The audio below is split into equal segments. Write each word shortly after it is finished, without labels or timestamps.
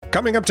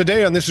Coming up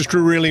today on This Is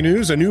True Really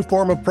News, a new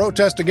form of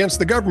protest against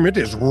the government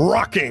is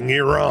rocking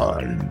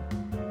Iran.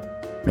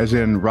 As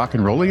in rock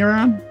and rolling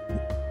Iran?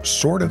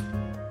 Sort of.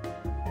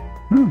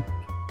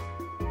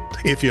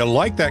 If you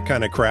like that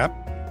kind of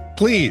crap,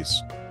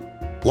 please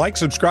like,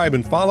 subscribe,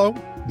 and follow.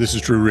 This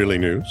is True Really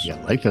News. You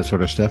like that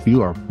sort of stuff?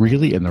 You are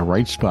really in the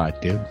right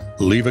spot, dude.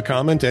 Leave a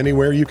comment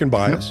anywhere you can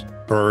buy us,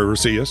 or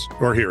see us,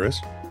 or hear us.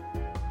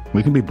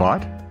 We can be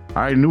bought?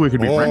 I knew we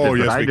could be rented,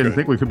 yes, but I didn't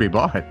think we could be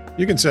bought.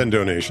 You can send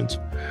donations.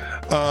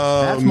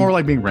 That's more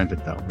like being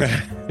rented, though.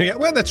 Yeah,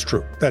 well, that's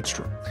true. That's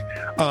true.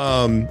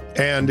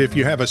 And if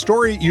you have a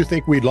story you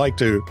think we'd like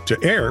to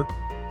air,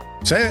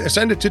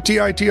 send it to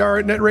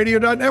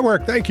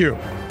TITR@netradio.network. Thank you.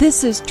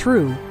 This is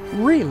True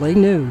Really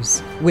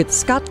News with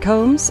Scott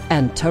Combs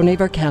and Tony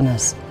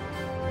Vercanis.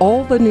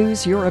 All the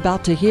news you're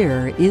about to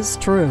hear is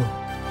true.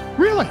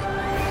 Really?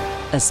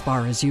 As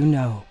far as you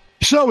know.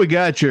 So we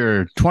got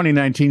your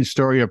 2019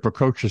 story of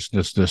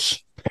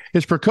precociousness.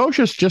 Is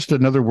precocious just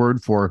another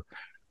word for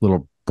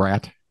little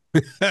brat?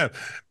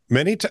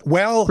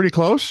 Well, pretty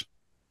close.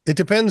 It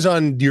depends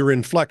on your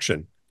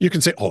inflection. You can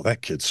say, oh,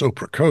 that kid's so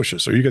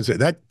precocious. Or you can say,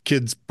 that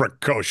kid's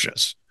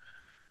precocious.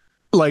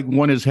 Like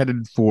one is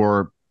headed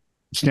for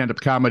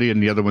stand-up comedy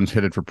and the other one's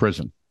headed for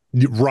prison.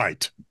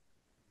 Right.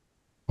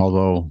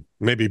 Although...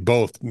 maybe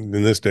both in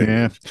this day.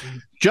 Yeah.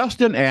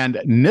 Justin and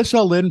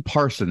Nissa Lynn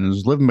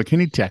Parsons live in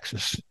McKinney,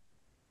 Texas.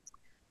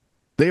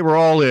 They were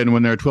all in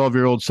when their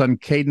 12-year-old son,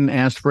 Caden,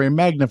 asked for a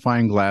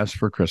magnifying glass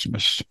for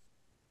Christmas.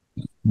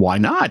 Why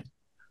not?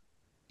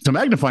 It's a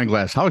magnifying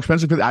glass. How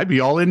expensive? I'd be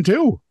all in,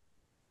 too.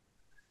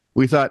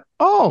 We thought,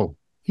 oh,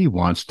 he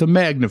wants to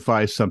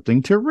magnify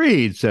something to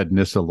read, said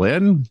Nissa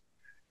Lynn.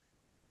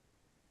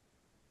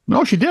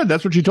 No, she did.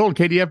 That's what she told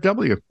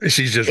KDFW.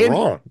 She's just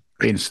wrong.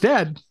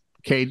 Instead,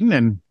 Caden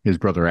and his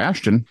brother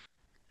Ashton,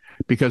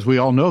 because we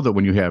all know that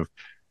when you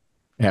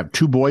have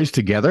two boys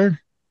together,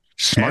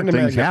 smart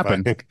things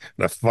happen.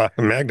 A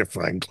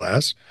magnifying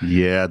glass.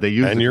 Yeah, they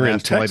use the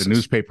glass to light a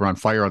newspaper on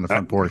fire on the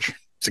front porch.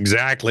 It's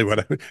exactly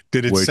what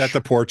did it set the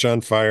porch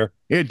on fire?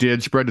 It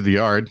did, spread to the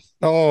yard.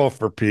 Oh,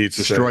 for Pete's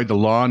sake. Destroyed the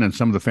lawn and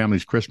some of the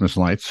family's Christmas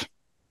lights.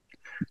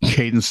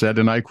 Caden said,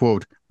 and I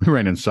quote, we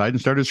ran inside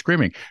and started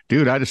screaming.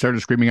 Dude, I'd have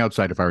started screaming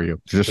outside if I were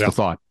you. Just the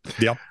thought.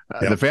 Yep.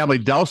 The family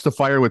doused the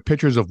fire with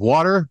pitchers of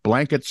water,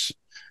 blankets,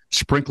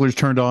 sprinklers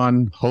turned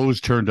on, hose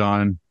turned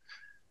on.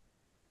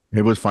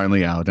 It was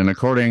finally out.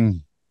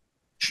 And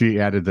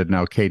she added that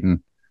now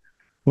Caden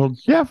will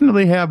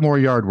definitely have more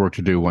yard work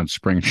to do once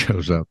spring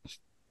shows up.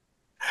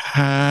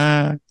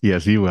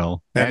 Yes, he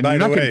will. And you're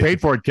not getting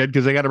paid for it, kid,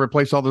 because they got to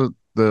replace all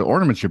the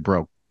ornaments you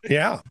broke.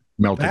 Yeah.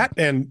 Melted. That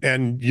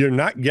and you're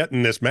not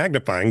getting this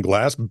magnifying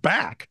glass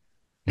back.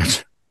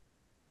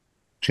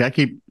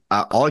 Jackie,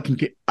 all I can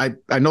get, I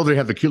know they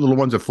have the cute little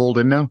ones that fold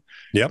in now.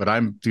 Yeah, but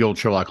I'm the old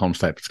Sherlock Holmes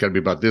type. It's got to be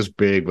about this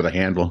big with a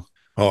handle.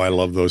 Oh, I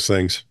love those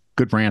things.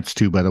 Good rants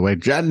too, by the way.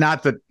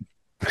 Not that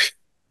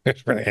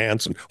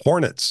ants and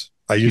hornets.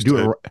 I used to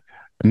do it.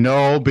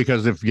 No,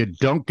 because if you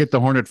don't get the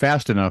hornet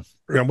fast enough,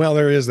 well,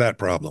 there is that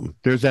problem.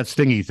 There's that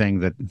stingy thing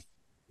that.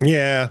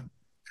 Yeah,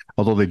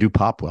 although they do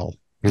pop well.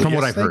 From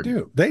what I've heard.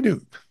 They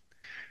do.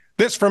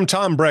 This from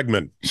Tom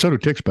Bregman. So do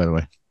ticks, by the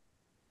way.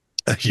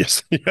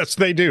 Yes,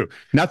 they do.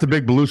 Not the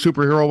big blue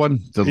superhero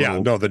one.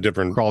 The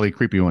different crawly,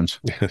 creepy ones.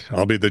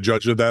 I'll be the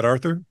judge of that,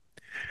 Arthur.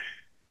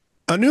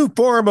 A new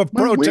form of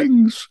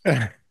protest.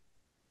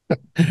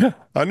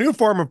 A new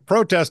form of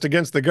protest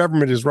against the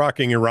government is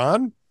rocking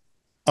Iran.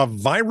 A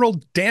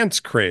viral dance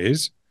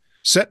craze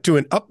set to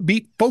an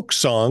upbeat folk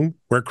song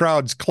where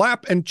crowds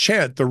clap and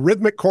chant the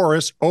rhythmic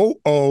chorus, oh,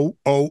 oh,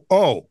 oh,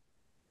 oh.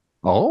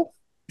 Oh?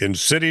 In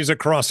cities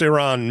across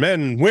Iran,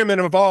 men, women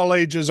of all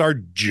ages are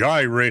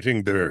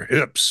gyrating their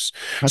hips.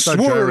 I thought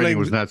gyrating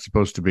was not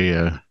supposed to be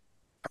a...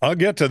 I'll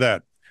get to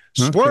that.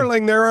 Okay.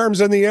 Swirling their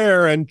arms in the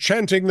air and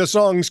chanting the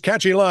song's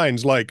catchy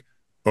lines like,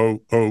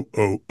 oh, oh,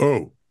 oh,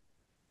 oh.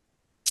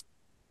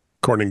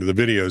 According to the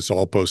videos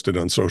all posted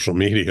on social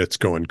media, it's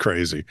going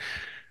crazy.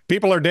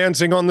 People are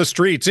dancing on the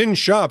streets, in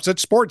shops, at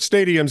sports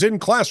stadiums, in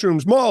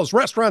classrooms, malls,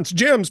 restaurants,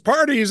 gyms,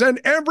 parties, and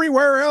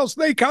everywhere else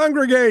they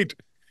congregate.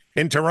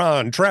 In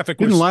Tehran,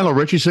 traffic was... Didn't Lionel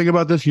Richie sing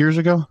about this years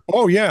ago?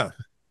 Oh, yeah.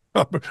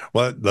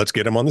 Well, let's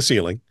get him on the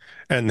ceiling,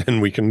 and then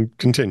we can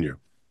continue.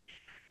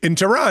 In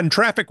Tehran,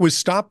 traffic was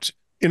stopped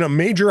in a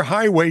major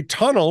highway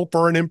tunnel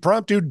for an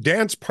impromptu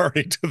dance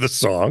party to the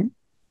song.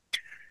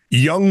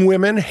 Young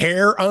women,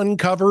 hair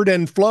uncovered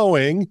and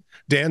flowing,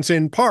 dance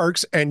in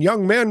parks, and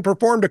young men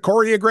performed a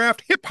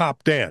choreographed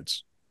hip-hop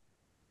dance.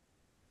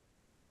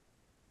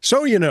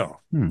 So, in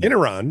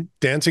Iran,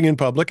 dancing in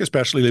public,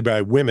 especially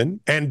by women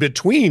and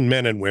between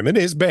men and women,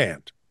 is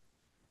banned.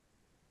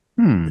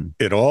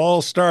 It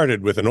all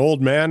started with an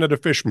old man at a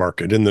fish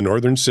market in the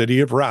northern city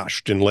of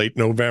Rasht in late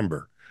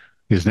November.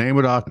 His name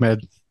was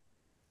Ahmed.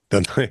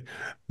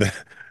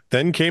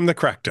 Then came the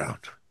crackdown.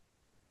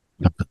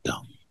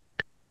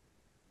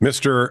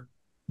 Mr.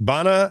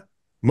 Bana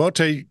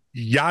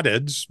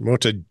Motajadid's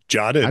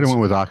I went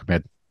with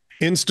Ahmed.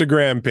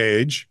 Instagram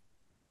page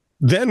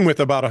Then, with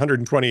about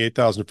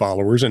 128,000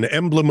 followers, an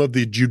emblem of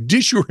the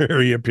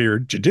judiciary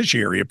appeared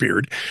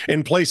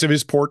in place of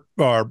his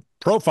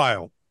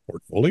profile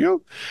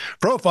photo.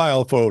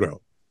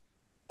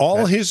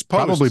 All his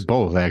posts, probably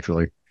both,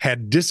 actually,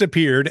 had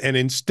disappeared, and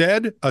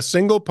instead, a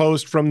single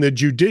post from the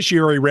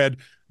judiciary read,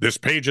 "This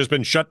page has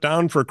been shut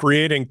down for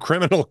creating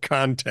criminal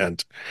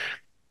content,"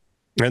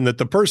 and that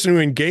the person who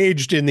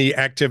engaged in the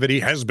activity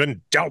has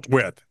been dealt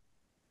with.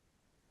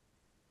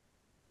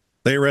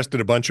 They arrested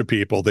a bunch of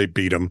people. They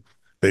beat them.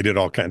 They did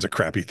all kinds of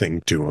crappy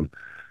things to them.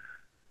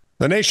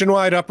 The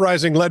nationwide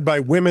uprising led by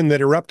women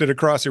that erupted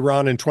across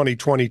Iran in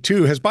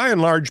 2022 has by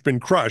and large been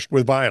crushed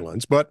with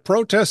violence, but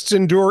protests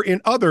endure in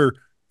other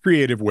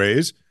creative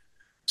ways,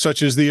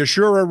 such as the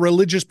Ashura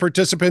religious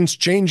participants'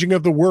 changing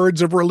of the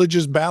words of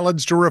religious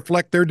ballads to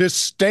reflect their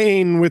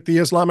disdain with the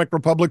Islamic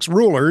Republic's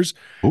rulers,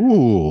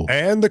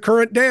 and the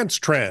current dance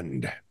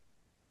trend.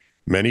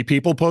 Many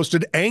people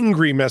posted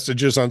angry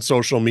messages on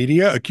social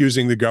media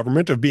accusing the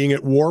government of being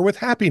at war with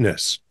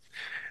happiness.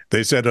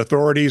 They said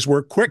authorities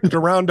were quick to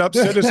round up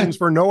citizens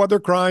for no other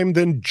crime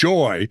than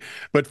joy,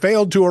 but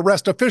failed to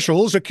arrest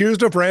officials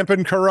accused of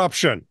rampant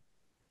corruption.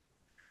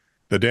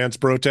 The dance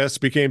protests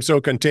became so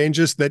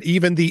contagious that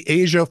even the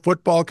Asia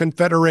Football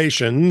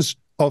Confederation's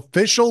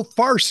official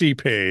Farsi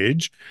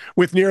page,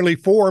 with nearly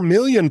 4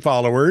 million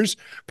followers,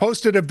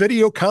 posted a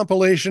video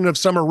compilation of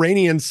some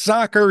Iranian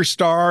soccer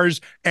stars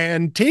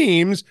and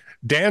teams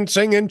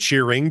dancing and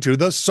cheering to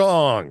the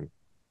song.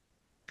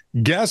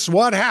 Guess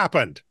what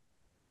happened?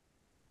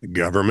 The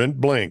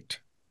government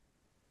blinked.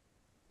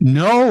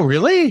 No,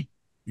 really?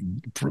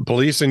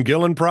 Police in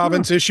Gillan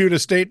province issued a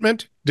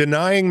statement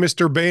denying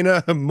Mr.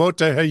 Bena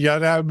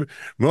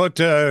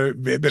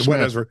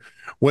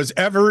was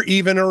ever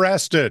even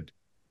arrested.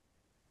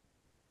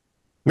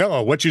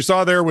 No, what you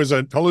saw there was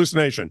a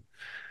hallucination.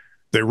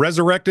 They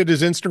resurrected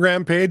his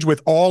Instagram page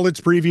with all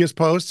its previous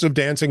posts of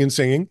dancing and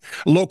singing.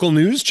 Local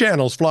news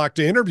channels flocked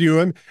to interview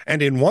him,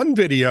 and in one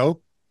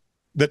video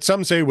that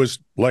some say was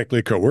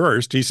likely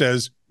coerced, he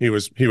says he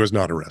was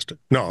not arrested.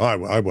 No,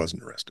 I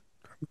wasn't arrested.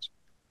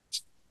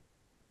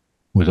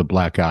 With a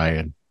black eye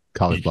and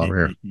cauliflower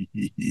hair.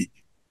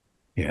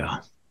 Yeah.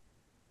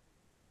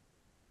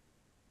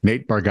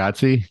 Nate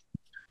Bargatze.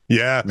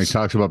 Yeah. He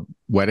talks about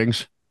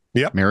weddings.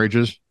 Yep.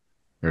 Marriages.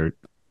 Or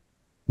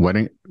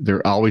wedding.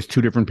 They're always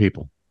two different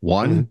people.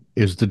 One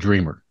is the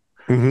dreamer.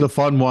 The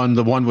fun one,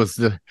 the one with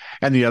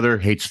and the other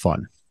hates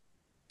fun.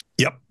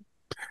 Yep.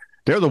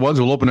 They're the ones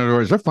who will open the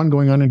door. Is there fun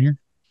going on in here?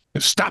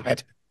 Stop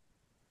it.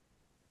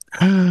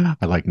 I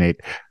like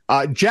Nate.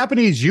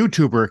 Japanese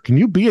YouTuber. Can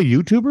you be a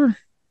YouTuber?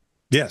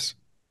 Yes.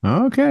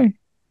 Okay.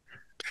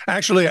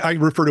 Actually, I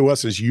refer to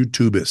us as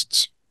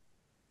YouTubists.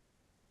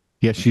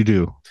 Yes, you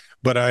do.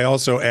 But I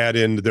also add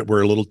in that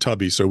we're a little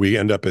tubby, so we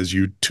end up as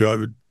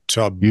YouTube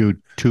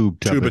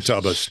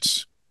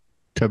tubists.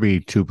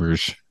 Tubby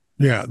tubers.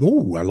 Yeah.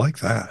 Oh, I like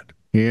that.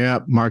 Yeah,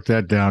 mark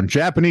that down.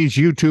 Japanese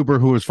YouTuber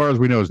who, as far as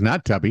we know, is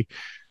not tubby.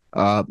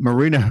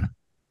 Marina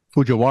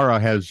Fujiwara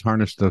has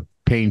harnessed the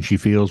pain she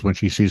feels when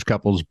she sees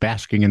couples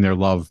basking in their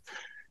love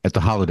at the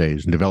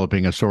holidays and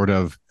developing a sort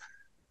of,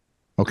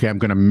 okay, I'm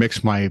going to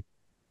mix my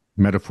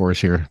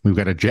metaphors here. We've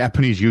got a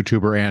Japanese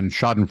YouTuber and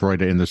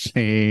Schadenfreude in the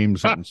same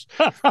sentence.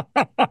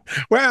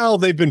 Well,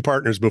 they've been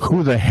partners before.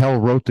 Who the hell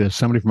wrote this?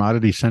 Somebody from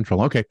Oddity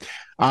Central. Okay.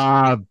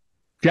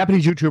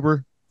 Japanese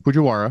YouTuber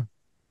Fujiwara.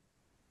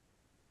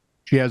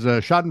 She has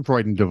a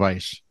Schadenfreude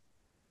device.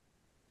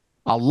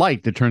 A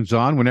light that turns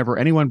on whenever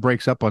anyone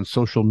breaks up on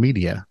social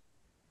media.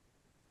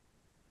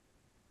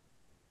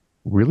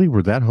 Really?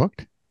 We're that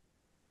hooked?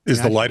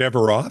 Is the light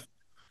ever off?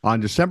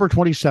 On December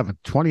 27th,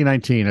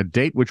 2019, a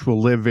date which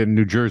will live in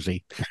New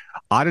Jersey,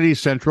 Oddity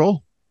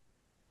Central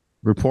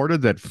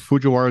reported that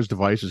Fujiwara's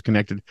device is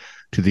connected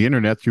to the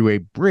internet through a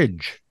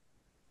bridge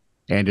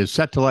and is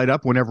set to light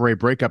up whenever a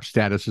breakup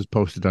status is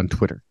posted on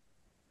Twitter.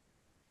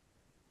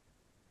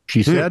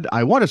 She said,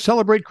 I want to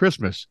celebrate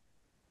Christmas.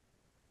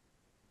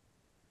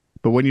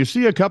 But when you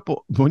see a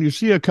couple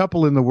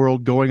in the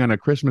world going on a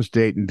Christmas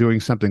date and doing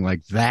something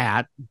like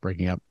that,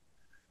 breaking up,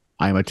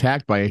 I am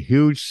attacked by a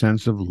huge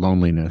sense of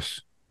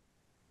loneliness.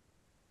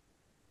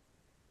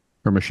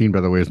 Her machine,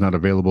 by the way, is not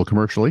available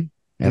commercially,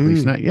 at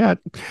least not yet.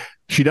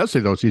 She does say,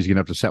 though, it's easy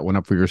enough to set one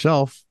up for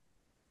yourself.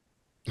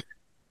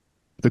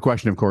 The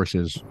question, of course,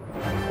 is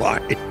why?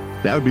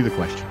 That would be the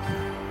question.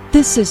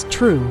 This is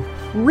true,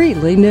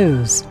 really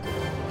news.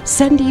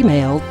 Send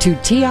email to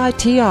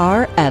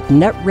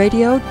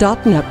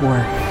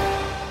TITR@netradio.network.